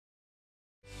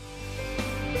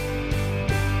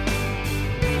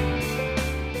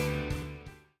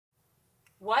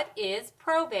What is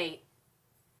probate?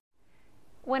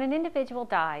 When an individual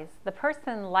dies, the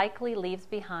person likely leaves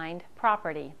behind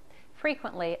property.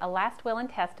 Frequently, a last will and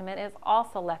testament is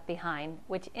also left behind,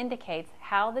 which indicates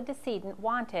how the decedent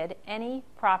wanted any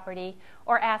property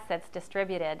or assets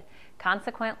distributed.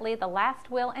 Consequently, the last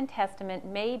will and testament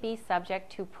may be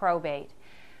subject to probate.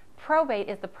 Probate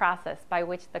is the process by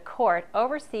which the court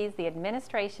oversees the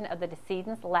administration of the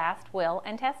decedent's last will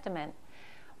and testament.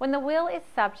 When the will is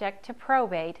subject to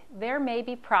probate, there may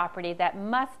be property that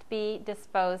must be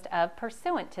disposed of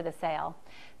pursuant to the sale.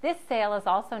 This sale is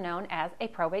also known as a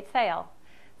probate sale.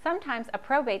 Sometimes a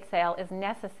probate sale is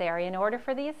necessary in order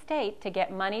for the estate to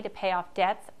get money to pay off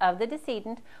debts of the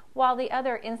decedent, while in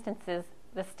other instances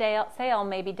the sale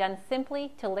may be done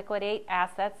simply to liquidate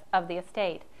assets of the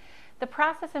estate. The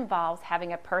process involves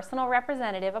having a personal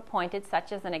representative appointed,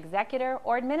 such as an executor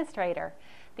or administrator.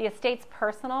 The estate's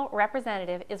personal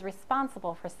representative is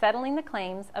responsible for settling the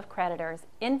claims of creditors,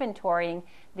 inventorying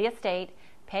the estate,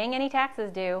 paying any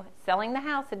taxes due, selling the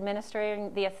house,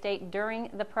 administering the estate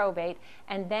during the probate,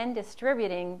 and then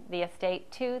distributing the estate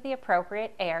to the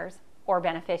appropriate heirs or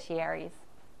beneficiaries.